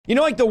You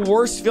know, like the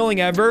worst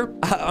feeling ever,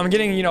 I'm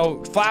getting,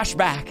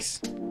 flashbacks,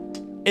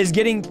 is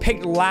getting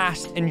picked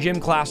last in gym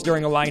class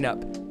during a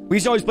lineup. We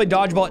used to always play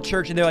dodgeball at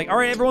church, and they're like, all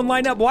right, everyone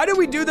line up. Why do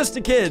we do this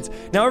to kids?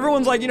 Now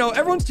everyone's like,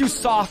 everyone's too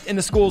soft in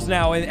the schools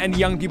now, and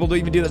young people don't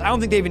even do this. I don't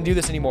think they even do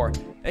this anymore.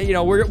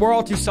 We're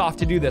all too soft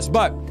to do this.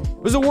 But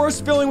it was the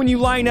worst feeling when you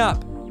line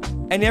up,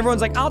 and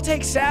everyone's like, I'll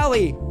take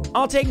Sally.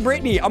 I'll take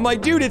Brittany. I'm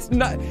like, dude,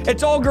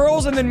 it's all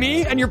girls and then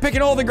me, and you're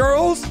picking all the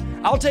girls?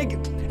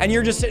 And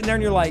you're just sitting there,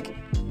 and you're like,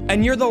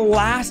 and you're the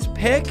last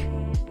pick?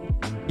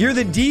 You're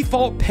the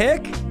default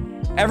pick?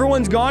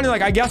 Everyone's gone. You're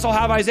like, I guess I'll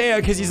have Isaiah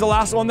because he's the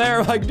last one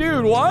there. Like,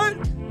 dude, what?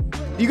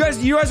 You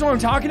guys know what I'm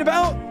talking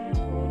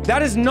about?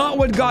 That is not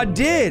what God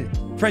did.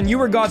 Friend, you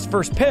were God's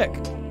first pick.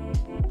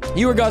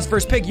 You were God's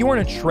first pick. You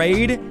weren't a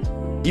trade.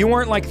 You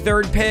weren't like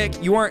third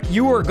pick. You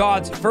were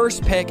God's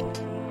first pick.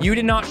 You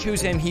did not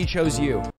choose him. He chose you.